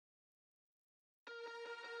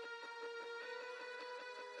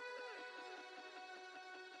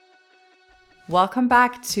Welcome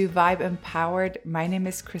back to Vibe Empowered. My name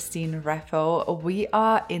is Christine Refo. We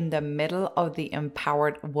are in the middle of the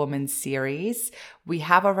Empowered Woman series. We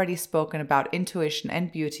have already spoken about intuition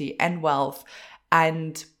and beauty and wealth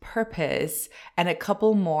and purpose and a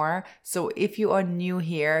couple more. So if you are new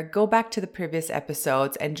here, go back to the previous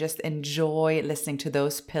episodes and just enjoy listening to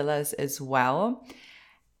those pillars as well.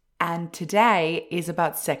 And today is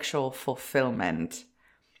about sexual fulfillment.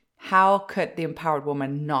 How could the empowered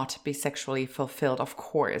woman not be sexually fulfilled? Of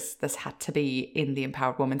course, this had to be in the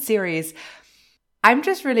Empowered Woman series. I'm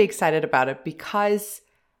just really excited about it because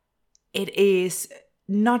it is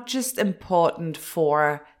not just important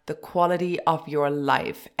for the quality of your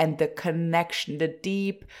life and the connection, the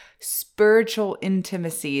deep spiritual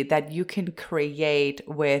intimacy that you can create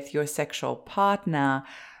with your sexual partner,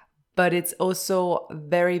 but it's also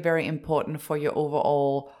very, very important for your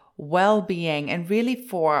overall well-being and really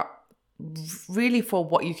for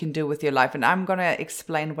what you can do with your life. And I'm going to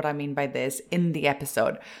explain what I mean by this in the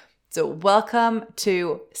episode. So welcome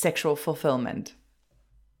to sexual fulfillment.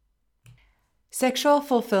 Sexual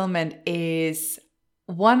fulfillment is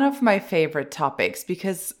one of my favorite topics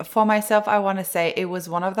because for myself, I want to say it was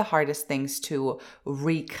one of the hardest things to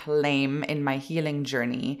reclaim in my healing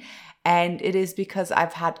journey. And it is because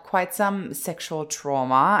I've had quite some sexual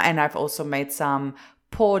trauma and I've also made some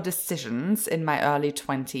poor decisions in my early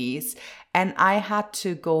 20s. And I had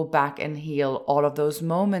to go back and heal all of those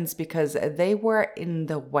moments because they were in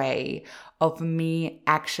the way of me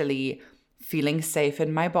actually feeling safe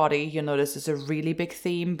in my body. You know, this is a really big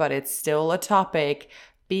theme, but it's still a topic.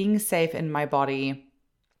 Being safe in my body,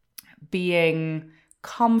 being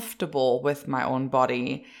comfortable with my own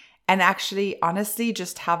body, and actually, honestly,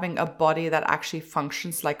 just having a body that actually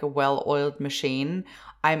functions like a well-oiled machine.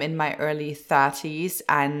 I'm in my early 30s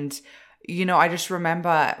and, I just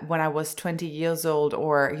remember when I was 20 years old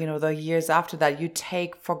or, the years after that, you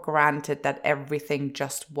take for granted that everything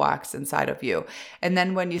just works inside of you. And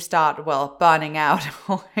then when you start, burning out,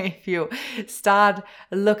 or if you start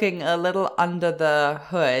looking a little under the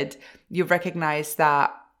hood, you recognize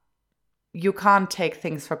that you can't take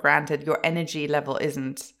things for granted. Your energy level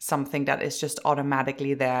isn't something that is just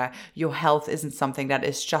automatically there. Your health isn't something that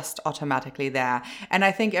is just automatically there. And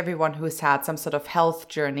I think everyone who's had some sort of health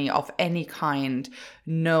journey of any kind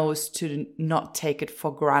knows to not take it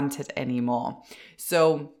for granted anymore.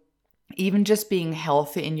 So even just being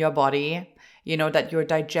healthy in your body, that your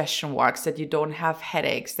digestion works, that you don't have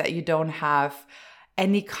headaches, that you don't have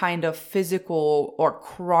any kind of physical or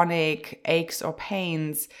chronic aches or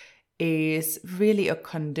pains, is really a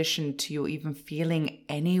condition to you even feeling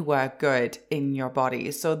anywhere good in your body.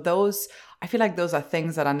 So I feel like those are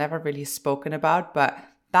things that are never really spoken about, but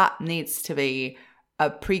that needs to be a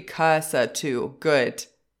precursor to good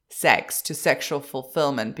sex, to sexual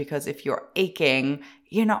fulfillment, because if you're aching,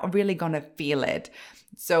 you're not really going to feel it.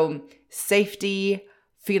 So safety,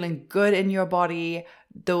 feeling good in your body,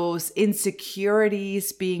 those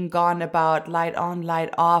insecurities being gone about light on,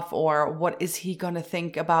 light off, or what is he going to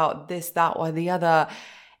think about this, that, or the other.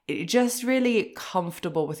 Just really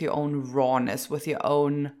comfortable with your own rawness, with your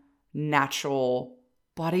own natural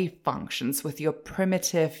body functions, with your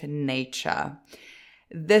primitive nature.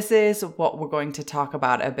 This is what we're going to talk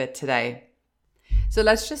about a bit today. So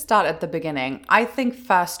let's just start at the beginning. I think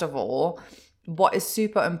first of all, what is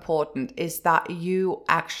super important is that you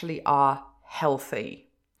actually are healthy.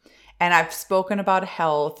 And I've spoken about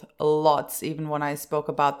health lots, even when I spoke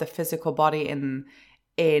about the physical body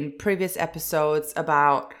in previous episodes,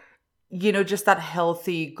 about, just that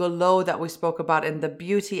healthy glow that we spoke about in the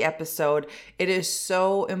beauty episode. It is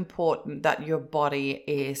so important that your body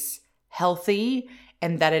is healthy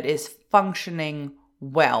and that it is functioning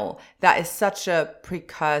well. That is such a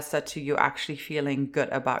precursor to you actually feeling good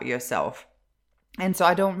about yourself. And so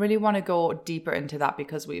I don't really want to go deeper into that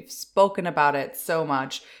because we've spoken about it so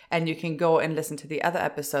much, and you can go and listen to the other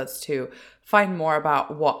episodes to find more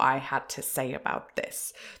about what I had to say about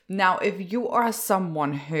this. Now, if you are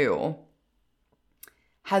someone who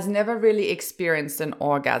has never really experienced an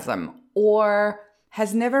orgasm or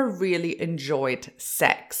has never really enjoyed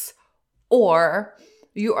sex, or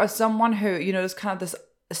you are someone who, there's kind of this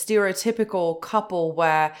stereotypical couple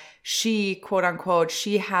where she, quote unquote,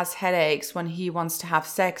 she has headaches when he wants to have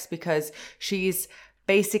sex because she's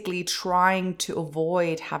basically trying to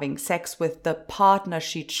avoid having sex with the partner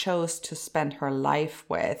she chose to spend her life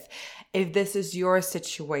with. If this is your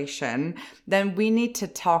situation, then we need to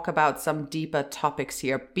talk about some deeper topics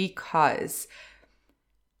here, because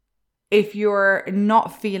if you're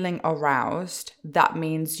not feeling aroused, that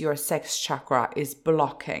means your sex chakra is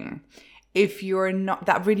blocking. If you're not,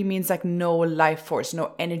 that really means like no life force,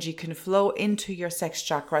 no energy can flow into your sex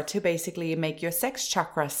chakra to basically make your sex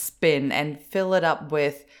chakra spin and fill it up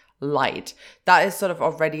with light. That is sort of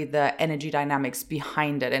already the energy dynamics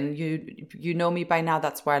behind it. And you know me by now,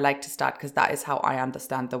 that's where I like to start, because that is how I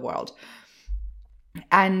understand the world.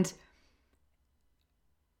 And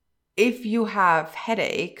if you have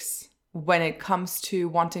headaches when it comes to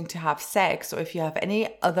wanting to have sex, or if you have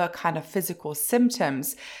any other kind of physical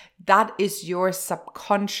symptoms, that is your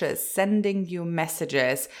subconscious sending you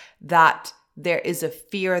messages that there is a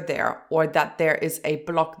fear there, or that there is a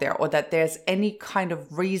block there, or that there's any kind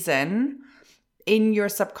of reason in your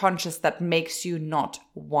subconscious that makes you not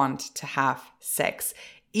want to have sex,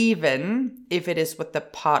 even if it is with the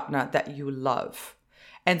partner that you love.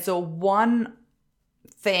 And so one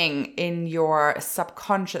thing in your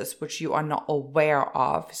subconscious which you are not aware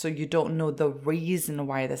of, so you don't know the reason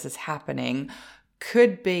why this is happening,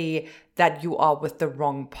 could be that you are with the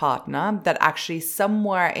wrong partner, that actually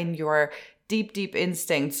somewhere in your deep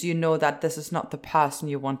instincts, you know that this is not the person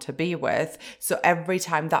you want to be with. So every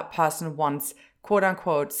time that person wants quote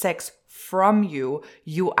unquote sex from you,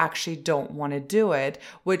 you actually don't want to do it,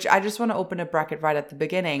 which I just want to open a bracket right at the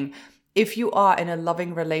beginning. If you are in a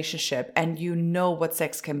loving relationship and you know what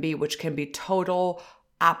sex can be, which can be total,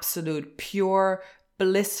 absolute, pure,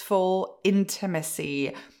 blissful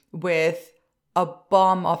intimacy with a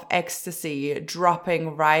bomb of ecstasy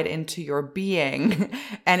dropping right into your being,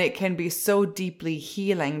 and it can be so deeply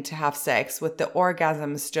healing to have sex with the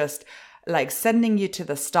orgasms just like sending you to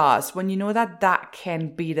the stars. When you know that that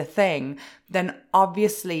can be the thing, then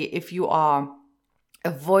obviously if you are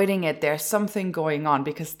avoiding it, there's something going on,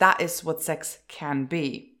 because that is what sex can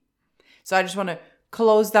be. So I just want to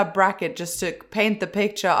close that bracket just to paint the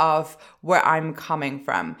picture of where I'm coming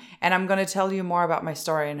from. And I'm going to tell you more about my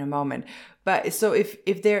story in a moment. But so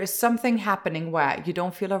if there is something happening where you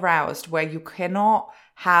don't feel aroused, where you cannot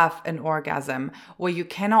have an orgasm, where you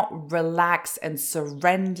cannot relax and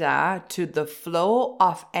surrender to the flow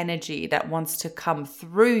of energy that wants to come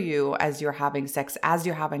through you as you're having sex, as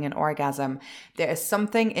you're having an orgasm, there is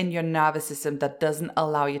something in your nervous system that doesn't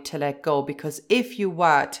allow you to let go. Because if you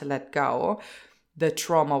were to let go, the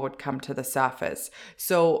trauma would come to the surface.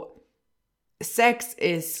 So sex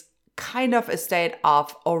is kind of a state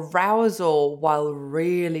of arousal while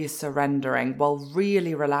really surrendering, while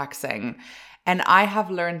really relaxing. And I have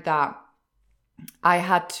learned that I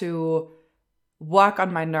had to work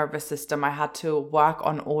on my nervous system. I had to work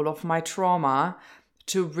on all of my trauma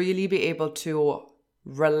to really be able to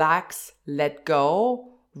relax, let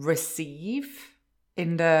go, receive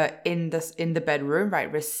in the bedroom,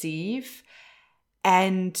 right? Receive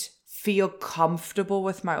and feel comfortable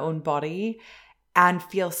with my own body and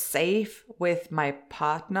feel safe with my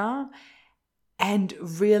partner, and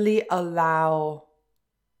really allow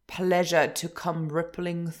pleasure to come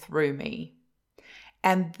rippling through me.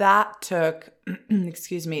 And that took,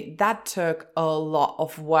 that took a lot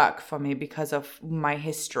of work for me because of my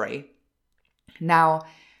history. Now,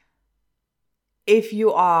 if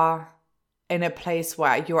you are in a place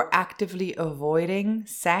where you're actively avoiding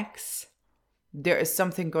sex, there is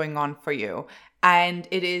something going on for you. And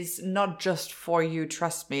it is not just for you,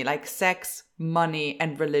 trust me. Like sex, money,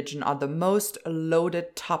 and religion are the most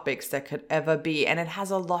loaded topics that could ever be. And it has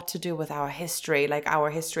a lot to do with our history, like our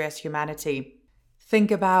history as humanity. Think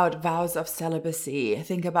about vows of celibacy.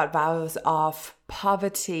 Think about vows of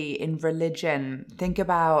poverty in religion. Think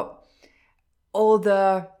about all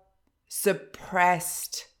the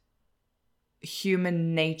suppressed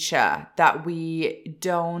human nature that we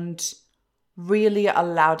don't really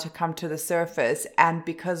allowed to come to the surface. And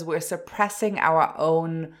because we're suppressing our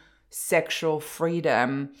own sexual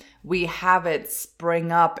freedom, we have it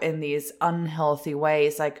spring up in these unhealthy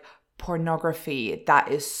ways, like pornography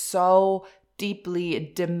that is so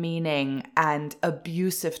deeply demeaning and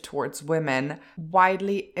abusive towards women,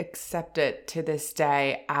 widely accepted to this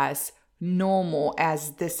day as normal,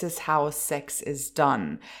 as this is how sex is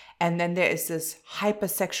done. And then there is this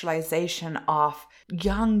hypersexualization of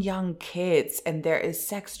young kids, and there is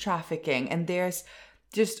sex trafficking, and there's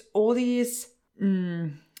just all these,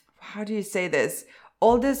 how do you say this?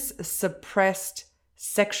 All this suppressed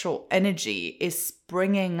sexual energy is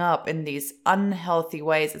springing up in these unhealthy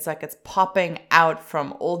ways. It's like it's popping out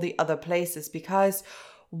from all the other places because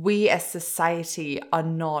we as society are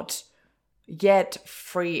not yet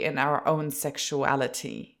free in our own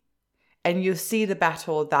sexuality. And you see the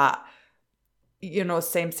battle that,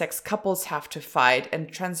 same-sex couples have to fight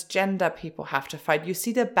and transgender people have to fight. You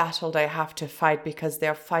see the battle they have to fight because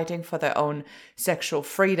they're fighting for their own sexual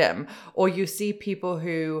freedom. Or you see people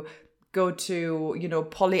who go to,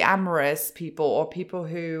 polyamorous people or people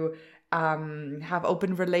who have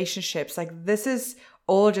open relationships. Like, this is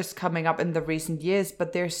all just coming up in the recent years,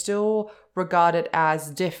 but they're still regarded as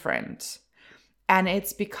different. And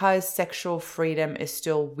it's because sexual freedom is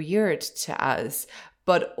still weird to us.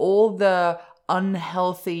 But all the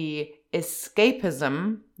unhealthy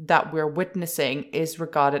escapism that we're witnessing is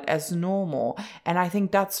regarded as normal. And I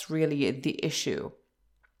think that's really the issue.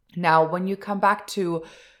 Now, when you come back to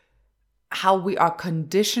how we are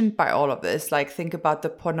conditioned by all of this, like think about the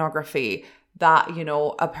pornography that,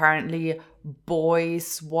 apparently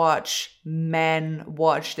boys watch, men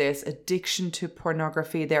watch. There's addiction to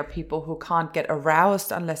pornography. There are people who can't get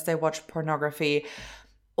aroused unless they watch pornography.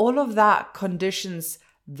 All of that conditions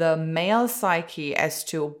the male psyche as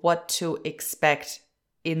to what to expect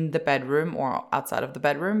in the bedroom or outside of the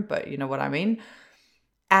bedroom, but you know what I mean.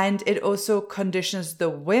 And it also conditions the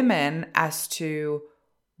women as to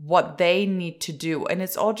what they need to do. And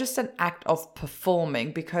it's all just an act of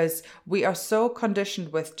performing, because we are so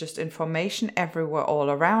conditioned with just information everywhere all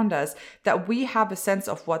around us that we have a sense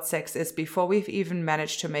of what sex is before we've even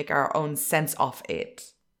managed to make our own sense of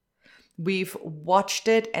it. We've watched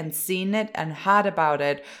it and seen it and heard about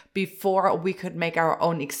it before we could make our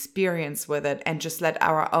own experience with it and just let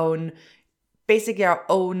our own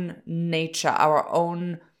nature, our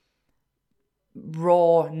own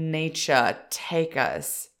raw nature take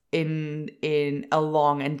us in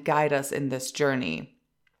along and guide us in this journey.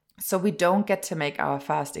 So we don't get to make our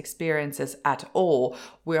first experiences at all.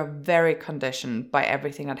 We are very conditioned by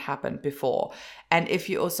everything that happened before. And if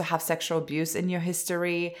you also have sexual abuse in your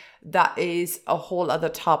history, that is a whole other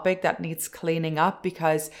topic that needs cleaning up,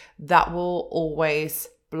 because that will always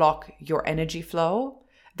block your energy flow.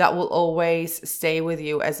 That will always stay with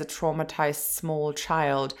you as a traumatized small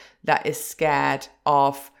child that is scared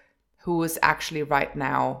of who is actually right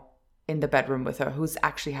now in the bedroom with her, who's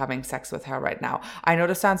actually having sex with her right now. I know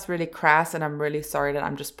this sounds really crass, and I'm really sorry that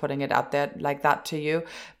I'm just putting it out there like that to you,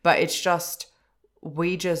 but it's just,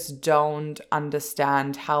 we just don't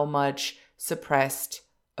understand how much suppressed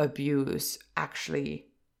abuse actually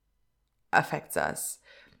affects us.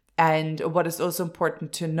 And what is also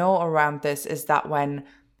important to know around this is that when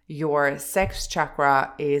your sex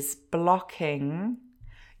chakra is blocking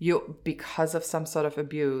you because of some sort of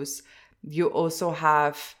abuse, you also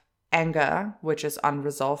have anger, which is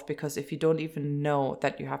unresolved, because if you don't even know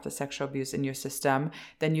that you have the sexual abuse in your system,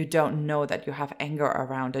 then you don't know that you have anger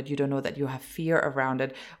around it. You don't know that you have fear around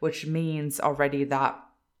it, which means already that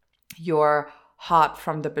your heart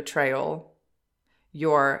from the betrayal,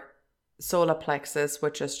 your solar plexus,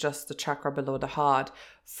 which is just the chakra below the heart,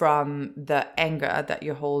 from the anger that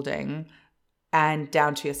you're holding, and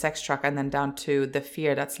down to your sex chakra, and then down to the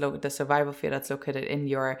fear the survival fear that's located in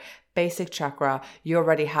your basic chakra, you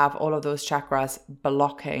already have all of those chakras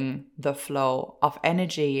blocking the flow of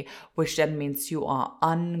energy, which then means you are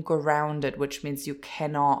ungrounded, which means you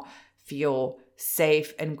cannot feel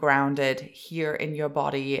safe and grounded here in your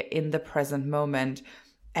body in the present moment.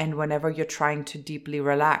 And whenever you're trying to deeply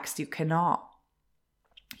relax, you cannot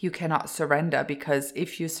surrender, because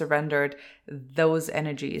if you surrendered, those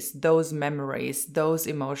energies, those memories, those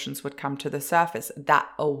emotions would come to the surface. That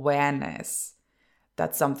awareness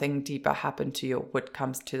that something deeper happened to you would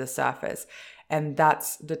come to the surface. And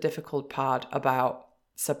that's the difficult part about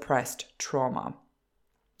suppressed trauma.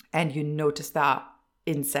 And you notice that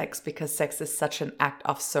in sex, because sex is such an act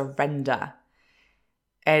of surrender.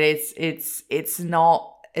 And it's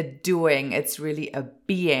not a doing, it's really a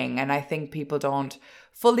being. And I think people don't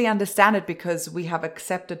fully understand it, because we have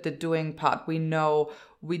accepted the doing part. We know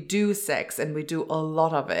we do sex and we do a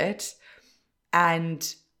lot of it,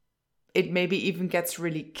 and it maybe even gets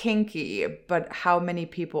really kinky, but how many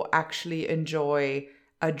people actually enjoy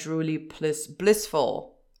a truly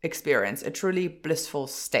blissful experience, a truly blissful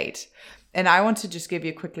state? And I want to just give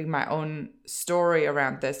you quickly my own story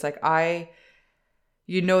around this. Like,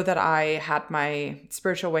 you know that I had my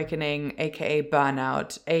spiritual awakening, aka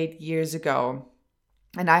burnout, 8 years ago.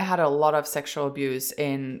 And I had a lot of sexual abuse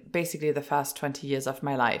in basically the first 20 years of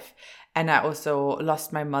my life. And I also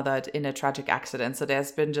lost my mother in a tragic accident. So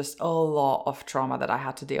there's been just a lot of trauma that I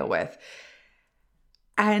had to deal with.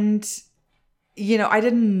 And, I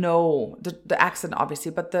didn't know the accident,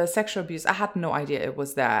 obviously, but the sexual abuse, I had no idea it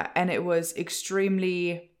was there. And it was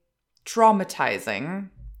extremely traumatizing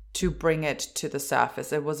to bring it to the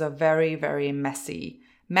surface. It was a very, very messy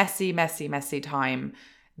time,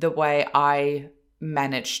 the way I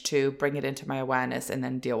managed to bring it into my awareness and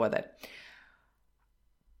then deal with it.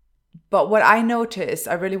 But what I noticed,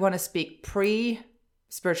 I really want to speak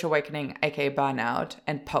pre-spiritual awakening, aka burnout,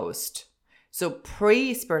 and post. So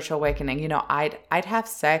pre-spiritual awakening, I'd have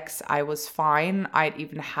sex, I was fine. I'd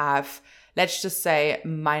even have, let's just say,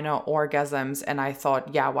 minor orgasms, and I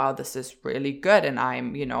thought, yeah, wow, this is really good, and I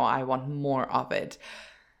want more of it.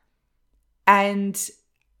 And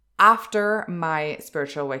after my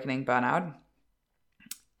spiritual awakening burnout,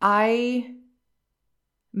 I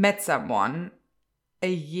met someone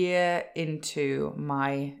a year into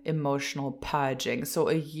my emotional purging. So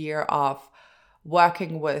a year of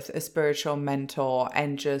working with a spiritual mentor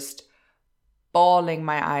and just bawling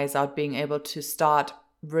my eyes out, being able to start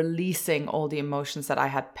releasing all the emotions that I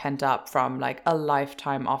had pent up from like a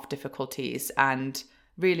lifetime of difficulties and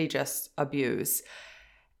really just abuse.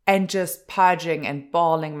 And just purging and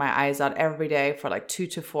bawling my eyes out every day for like 2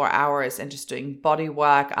 to 4 hours and just doing body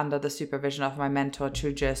work under the supervision of my mentor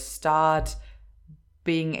to just start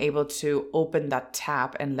being able to open that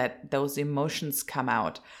tap and let those emotions come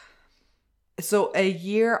out. So a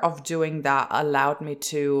year of doing that allowed me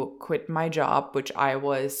to quit my job, which I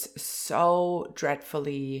was so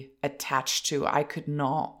dreadfully attached to. I could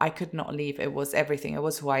not leave. It was everything. It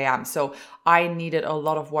was who I am. So I needed a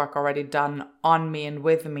lot of work already done on me and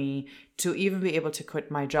with me to even be able to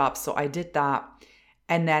quit my job. So I did that.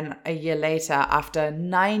 And then a year later, after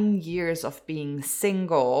 9 years of being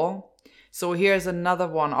single, so here's another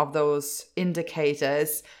one of those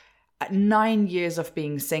indicators, 9 years of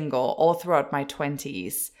being single all throughout my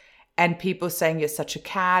 20s, and people saying you're such a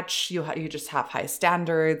catch, you just have high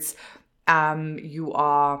standards, you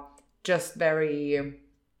are just very,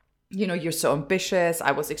 you're so ambitious.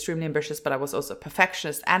 I was extremely ambitious, but I was also a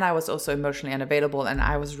perfectionist, and I was also emotionally unavailable, and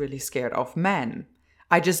I was really scared of men.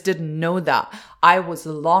 I just didn't know that. I was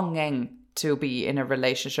longing to be in a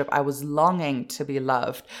relationship. I was longing to be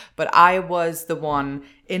loved, but I was the one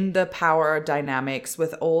in the power dynamics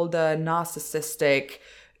with all the narcissistic,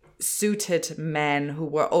 suited men who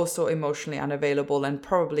were also emotionally unavailable and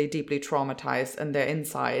probably deeply traumatized in their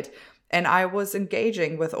inside. And I was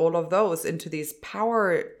engaging with all of those into these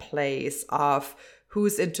power plays of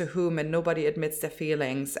who's into whom, and nobody admits their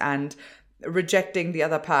feelings, and rejecting the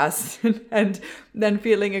other person and then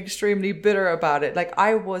feeling extremely bitter about it. Like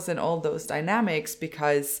I was in all those dynamics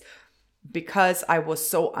because I was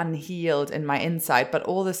so unhealed in my inside, but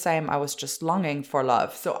all the same, I was just longing for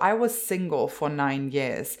love. So I was single for 9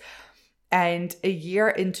 years. And a year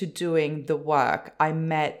into doing the work, I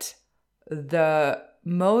met the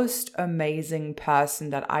most amazing person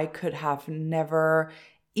that I could have never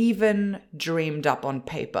even dreamed up on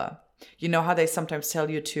paper. You know how they sometimes tell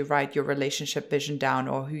you to write your relationship vision down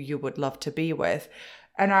or who you would love to be with.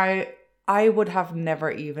 And I would have never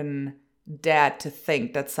even dared to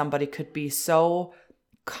think that somebody could be so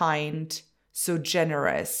kind, so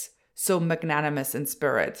generous, so magnanimous in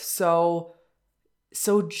spirit, so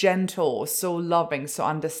gentle, so loving, so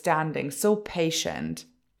understanding, so patient.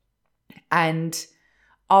 And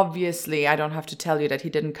obviously, I don't have to tell you that he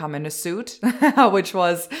didn't come in a suit, which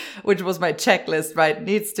was my checklist, right?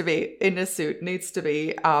 Needs to be in a suit, needs to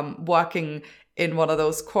be working in one of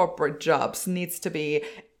those corporate jobs, needs to be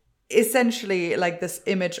essentially like this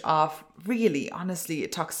image of really, honestly,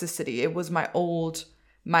 toxicity. It was my old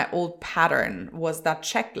pattern was that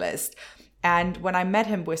checklist. And when I met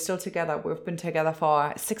him, we're still together. We've been together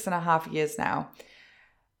for 6.5 years now.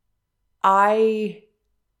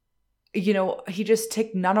 He just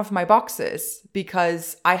ticked none of my boxes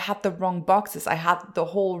because I had the wrong boxes. I had the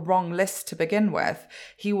whole wrong list to begin with.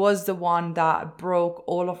 He was the one that broke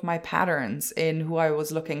all of my patterns in who I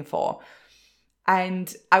was looking for.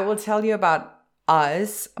 And I will tell you about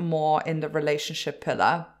us more in the relationship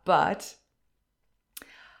pillar. But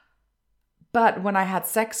when I had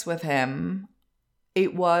sex with him,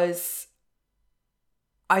 I'm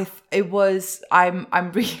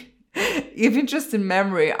really, even just in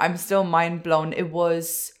memory, I'm still mind blown. It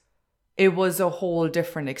was a whole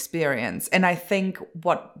different experience. And I think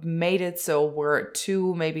what made it so were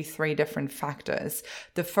 2, maybe 3 different factors.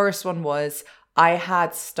 The first one was I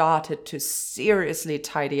had started to seriously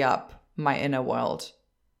tidy up my inner world.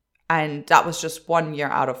 And that was just 1 year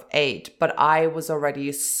out of 8. But I was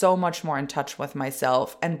already so much more in touch with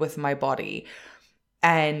myself and with my body,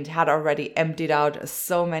 and had already emptied out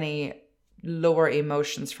so many lower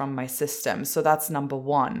emotions from my system. So that's number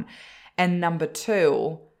 1. And number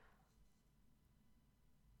 2,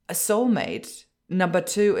 a soulmate. Number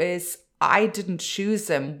 2 is I didn't choose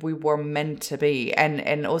them. We were meant to be.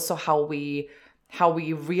 And also how we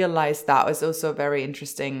realized that was also a very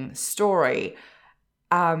interesting story.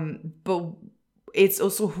 But it's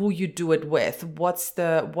also who you do it with. What's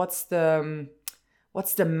the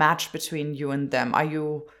match between you and them? Are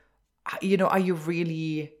you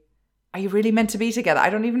really are you really meant to be together? I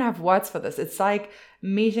don't even have words for this. It's like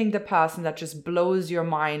meeting the person that just blows your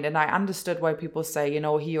mind. And I understood why people say,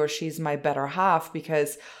 he or she's my better half,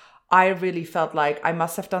 because I really felt like I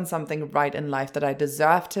must have done something right in life that I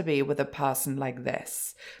deserve to be with a person like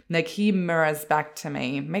this. Like, he mirrors back to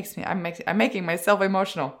me. I'm making myself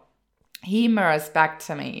emotional. He mirrors back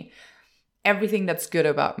to me everything that's good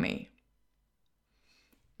about me.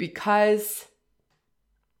 Because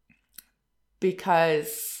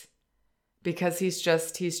he's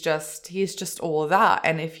just all that.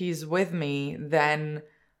 And if he's with me, then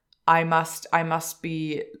I must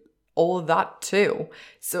be all that too.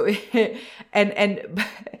 So and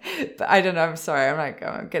but I don't know, I'm sorry,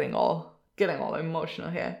 I'm getting all emotional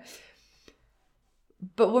here.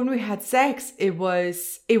 But when we had sex, it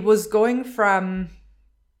was going from,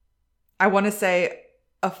 I want to say,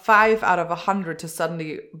 a 5 out of 100 to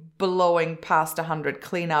suddenly blowing past 100,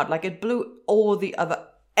 clean out. Like, it blew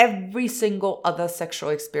every single other sexual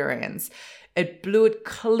experience. It blew it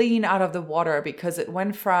clean out of the water, because it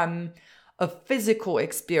went from a physical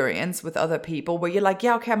experience with other people where you're like,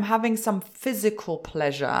 yeah, okay, I'm having some physical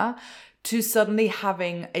pleasure, to suddenly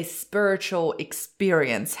having a spiritual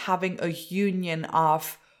experience, having a union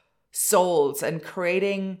of souls, and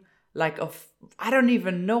creating like I don't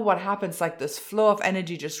even know what happens, like this flow of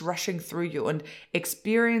energy just rushing through you, and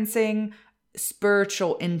experiencing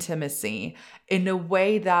spiritual intimacy in a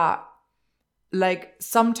way that, like,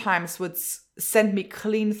 sometimes would send me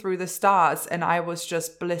clean through the stars, and I was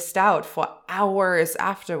just blissed out for hours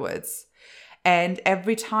afterwards. And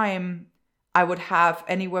every time I would have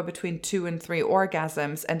anywhere between 2 and 3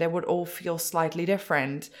 orgasms, and they would all feel slightly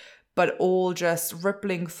different, but all just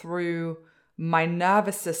rippling through my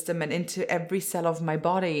nervous system and into every cell of my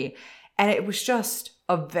body. And it was just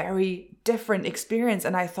a very different experience.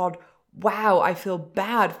 And I thought, wow, I feel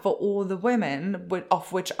bad for all the women,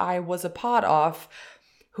 of which I was a part of,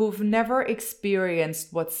 who've never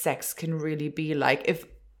experienced what sex can really be like. If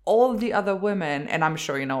all the other women, and I'm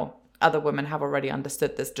sure, other women have already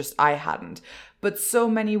understood this, just I hadn't, but so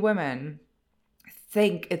many women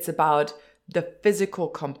think it's about the physical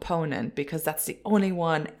component, because that's the only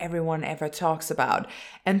one everyone ever talks about.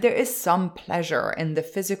 And there is some pleasure in the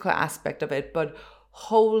physical aspect of it, but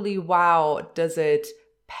holy wow, does it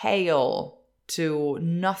pale to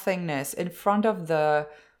nothingness in front of the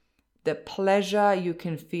pleasure you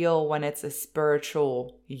can feel when it's a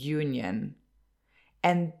spiritual union.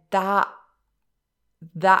 And that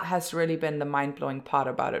has really been the mind-blowing part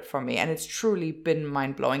about it for me. And it's truly been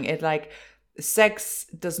mind-blowing. It, like, sex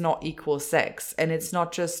does not equal sex, and it's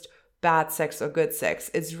not just bad sex or good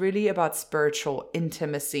sex. It's really about spiritual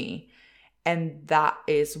intimacy, and that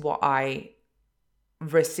is what I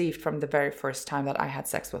received from the very first time that I had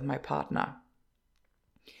sex with my partner.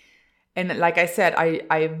 And like I said,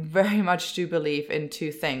 I very much do believe in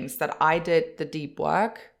 2 things: that I did the deep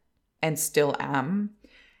work and still am,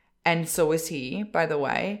 and so is he, by the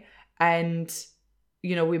way. And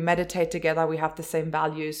we meditate together, we have the same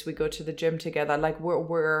values, we go to the gym together, like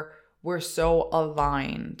we're so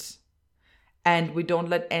aligned, and we don't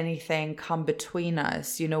let anything come between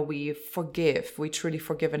us. We forgive, we truly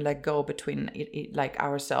forgive and let go between like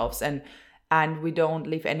ourselves, and we don't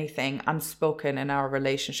leave anything unspoken in our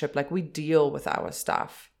relationship. Like, we deal with our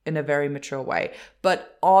stuff in a very mature way.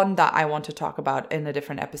 But on that, I want to talk about in a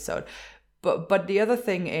different episode. But the other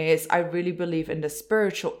thing is, I really believe in the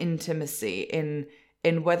spiritual intimacy,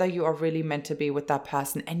 in whether you are really meant to be with that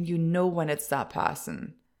person, and when it's that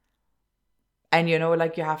person. And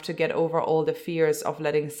like, you have to get over all the fears of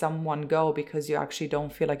letting someone go because you actually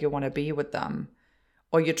don't feel like you want to be with them,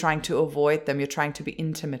 or you're trying to avoid them, you're trying to be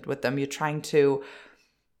intimate with them, you're trying to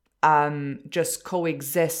just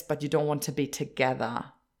coexist, but you don't want to be together.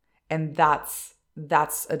 And that's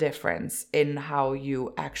a difference in how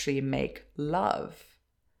you actually make love.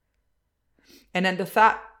 And then the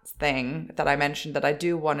third thing that I mentioned that I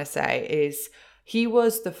do want to say is, he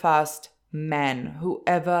was the first man who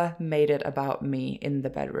ever made it about me in the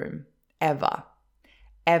bedroom. Ever.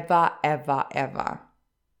 Ever, ever, ever.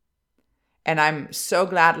 And I'm so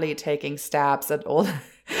gladly taking stabs at all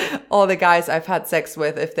the guys I've had sex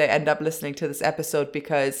with if they end up listening to this episode,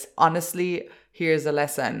 because honestly, here's a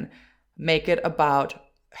lesson. Make it about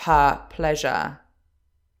her pleasure,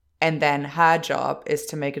 and then her job is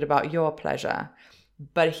to make it about your pleasure.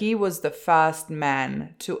 But he was the first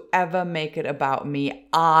man to ever make it about me.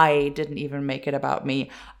 I didn't even make it about me.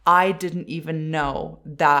 I didn't even know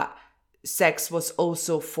that sex was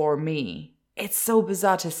also for me. It's so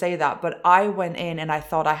bizarre to say that, but I went in and I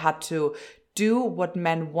thought I had to do what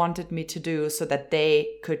men wanted me to do so that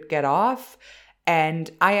they could get off. And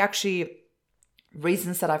I actually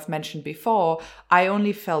reasons that I've mentioned before, I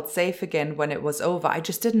only felt safe again when it was over. I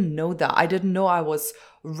just didn't know that. I didn't know I was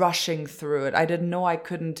rushing through it. I didn't know I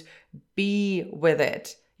couldn't be with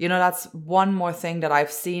it. That's one more thing that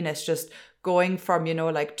I've seen is just going from,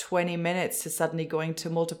 like 20 minutes to suddenly going to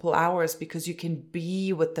multiple hours because you can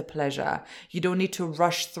be with the pleasure. You don't need to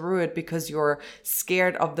rush through it because you're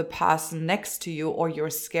scared of the person next to you or you're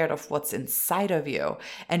scared of what's inside of you.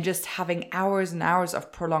 And just having hours and hours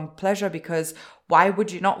of prolonged pleasure, because why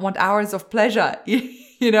would you not want hours of pleasure?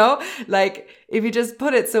 Like if you just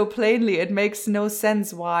put it so plainly, it makes no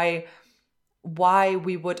sense why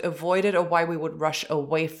we would avoid it or why we would rush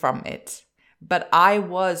away from it. But I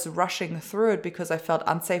was rushing through it because I felt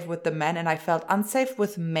unsafe with the men and I felt unsafe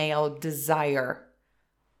with male desire.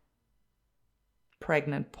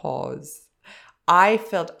 Pregnant pause. I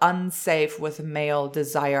felt unsafe with male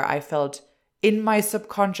desire. I felt in my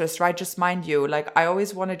subconscious, right? Just mind you, like I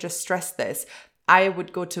always want to just stress this. I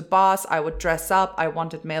would go to bars, I would dress up, I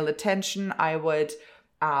wanted male attention, I would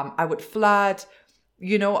flirt.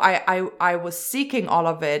 I was seeking all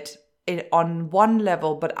of it on one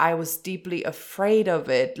level, but I was deeply afraid of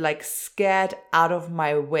it, like scared out of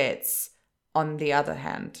my wits on the other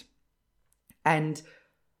hand. And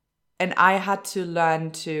I had to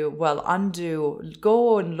learn to,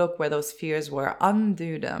 go and look where those fears were,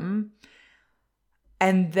 undo them.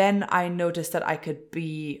 And then I noticed that I could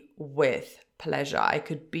be with pleasure. I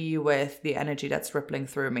could be with the energy that's rippling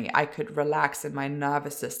through me. I could relax and my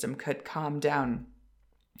nervous system could calm down.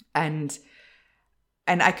 And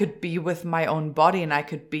I could be with my own body and I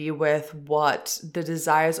could be with what the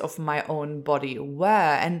desires of my own body were.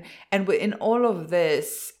 And in all of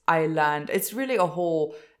this, I learned it's really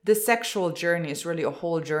the sexual journey is really a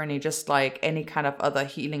whole journey, just like any kind of other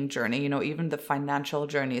healing journey, even the financial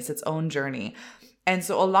journey is its own journey. And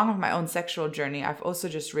so along with my own sexual journey, I've also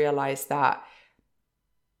just realized that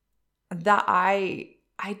I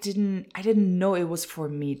didn't know it was for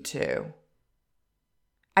me too.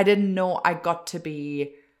 I didn't know I got to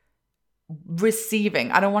be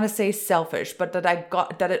receiving. I don't want to say selfish, but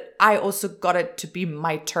I also got it to be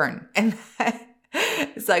my turn. And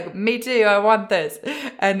it's like, me too, I want this.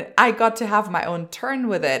 And I got to have my own turn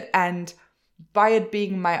with it. And by it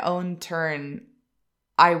being my own turn,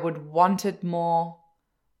 I would want it more.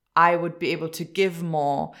 I would be able to give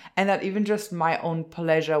more. And that even just my own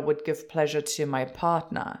pleasure would give pleasure to my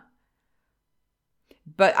partner.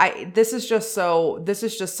 But this is just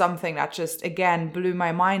something that just, again, blew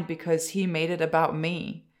my mind because he made it about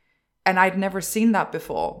me. And I'd never seen that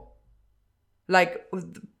before. Like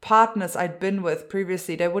partners I'd been with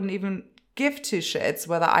previously, they wouldn't even give two shits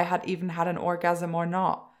whether I had even had an orgasm or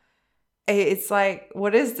not. It's like,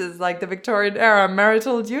 what is this? Like the Victorian era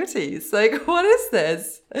marital duties. Like, what is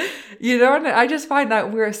this? And I just find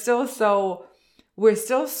that we're still so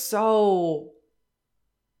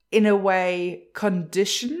in a way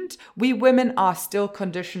conditioned. We women are still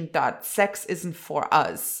conditioned that sex isn't for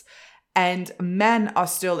us. And men are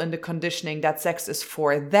still in the conditioning that sex is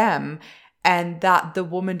for them and that the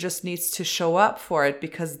woman just needs to show up for it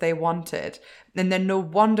because they want it. And then no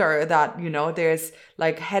wonder that, there's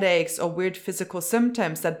like headaches or weird physical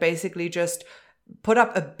symptoms that basically just put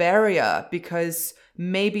up a barrier because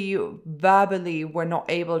maybe verbally we're not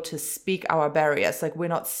able to speak our barriers. Like we're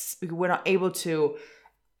not able to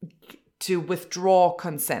withdraw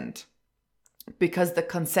consent because the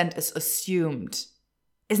consent is assumed.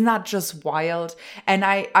 Isn't that just wild? And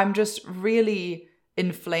I'm just really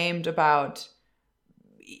inflamed about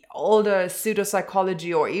all the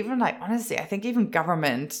pseudopsychology or even like, honestly, I think even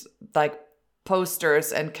government like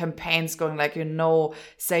posters and campaigns going like,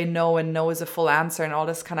 say no and no is a full answer and all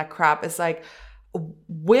this kind of crap. It's like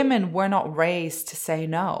women were not raised to say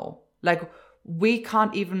no. Like we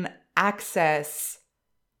can't even access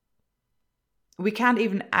the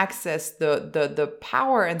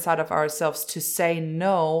power inside of ourselves to say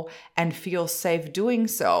no and feel safe doing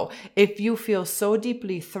so. If you feel so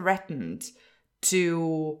deeply threatened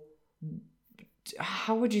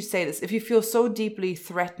how would you say this? If you feel so deeply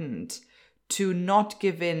threatened to not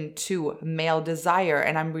give in to male desire,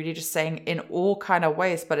 and I'm really just saying in all kind of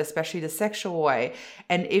ways, but especially the sexual way,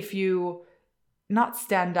 and if you not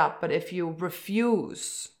stand up, but if you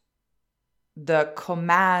refuse the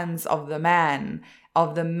commands of the man,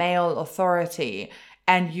 of the male authority,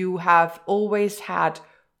 and you have always had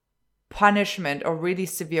punishment or really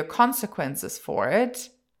severe consequences for it,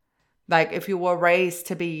 like if you were raised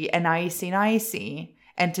to be an nicey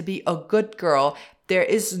and to be a good girl, there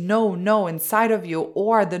is no inside of you,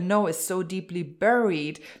 or the no is so deeply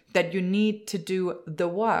buried that you need to do the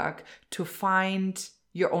work to find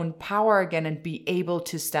your own power again and be able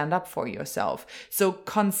to stand up for yourself. So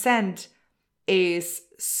consent is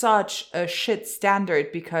such a shit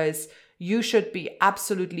standard because you should be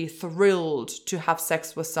absolutely thrilled to have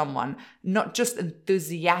sex with someone, not just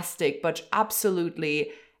enthusiastic, but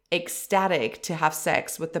absolutely ecstatic to have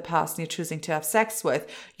sex with the person you're choosing to have sex with.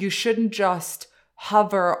 You shouldn't just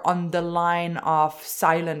hover on the line of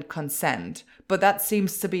silent consent. But that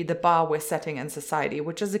seems to be the bar we're setting in society,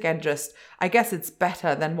 which is again just, I guess it's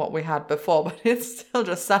better than what we had before, but it's still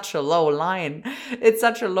just such a low line. It's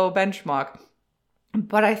such a low benchmark.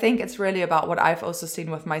 But I think it's really about what I've also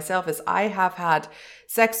seen with myself is I have had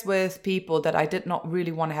sex with people that I did not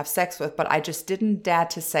really want to have sex with, but I just didn't dare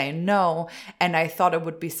to say no. And I thought it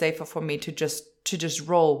would be safer for me to just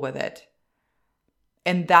roll with it.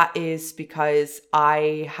 And that is because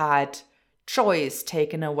I had choice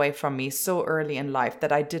taken away from me so early in life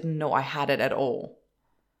that I didn't know I had it at all.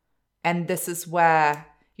 And this is where,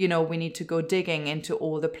 we need to go digging into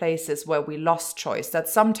all the places where we lost choice. That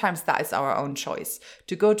sometimes that is our own choice.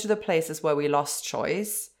 To go to the places where we lost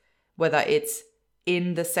choice, whether it's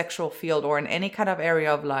in the sexual field or in any kind of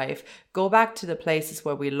area of life, go back to the places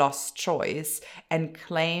where we lost choice and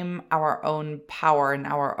claim our own power and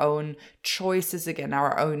our own choices again,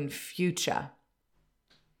 our own future.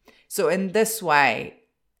 So in this way,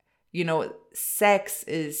 sex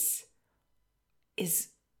is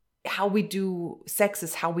how we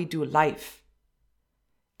do life.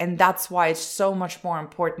 And that's why it's so much more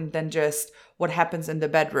important than just what happens in the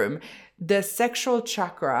bedroom. The sexual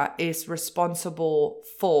chakra is responsible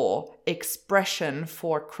for expression,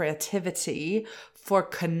 for creativity, for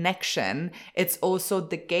connection. It's also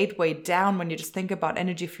the gateway down when you just think about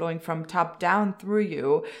energy flowing from top down through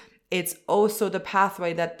you. It's also the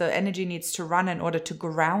pathway that the energy needs to run in order to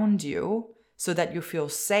ground you so that you feel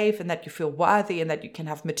safe and that you feel worthy and that you can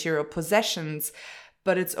have material possessions.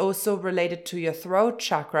 But it's also related to your throat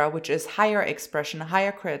chakra, which is higher expression,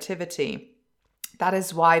 higher creativity. That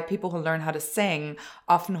is why people who learn how to sing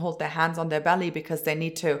often hold their hands on their belly, because they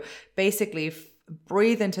need to basically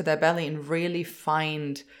breathe into their belly and really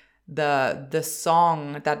find the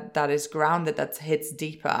song that is grounded, that hits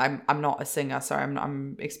deeper. I'm not a singer, sorry,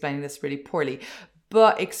 I'm explaining this really poorly.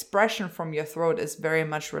 But expression from your throat is very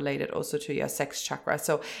much related also to your sex chakra.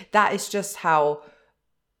 So that is just how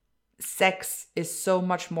sex is so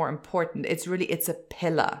much more important. It's a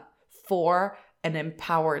pillar for an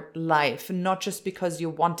empowered life, not just because you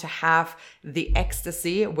want to have the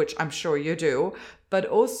ecstasy, which I'm sure you do, but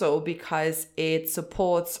also because it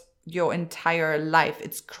supports your entire life.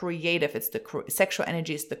 It's creative. Sexual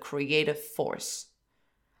energy is the creative force.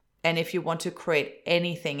 And if you want to create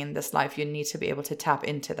anything in this life, you need to be able to tap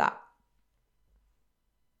into that.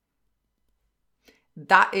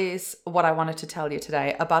 That is what I wanted to tell you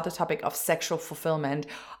today about the topic of sexual fulfillment.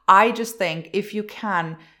 I just think if you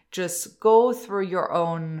can just go through your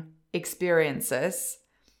own experiences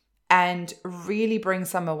and really bring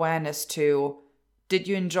some awareness to, did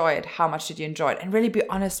you enjoy it? How much did you enjoy it? And really be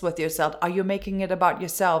honest with yourself. Are you making it about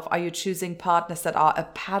yourself? Are you choosing partners that are a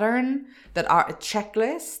pattern, that are a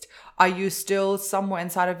checklist? Are you still somewhere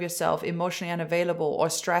inside of yourself emotionally unavailable or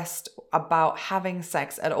stressed about having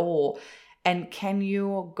sex at all? And can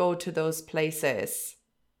you go to those places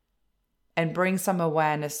and bring some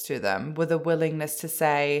awareness to them with a willingness to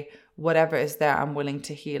say, whatever is there, I'm willing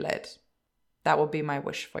to heal it? That would be my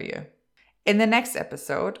wish for you. In the next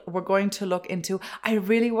episode, we're going to look into, I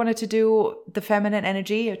really wanted to do the feminine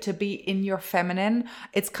energy, to be in your feminine.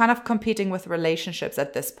 It's kind of competing with relationships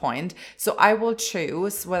at this point. So I will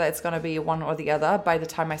choose whether it's going to be one or the other by the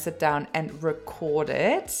time I sit down and record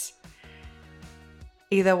it.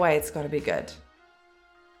 Either way, it's going to be good.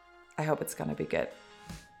 I hope it's going to be good.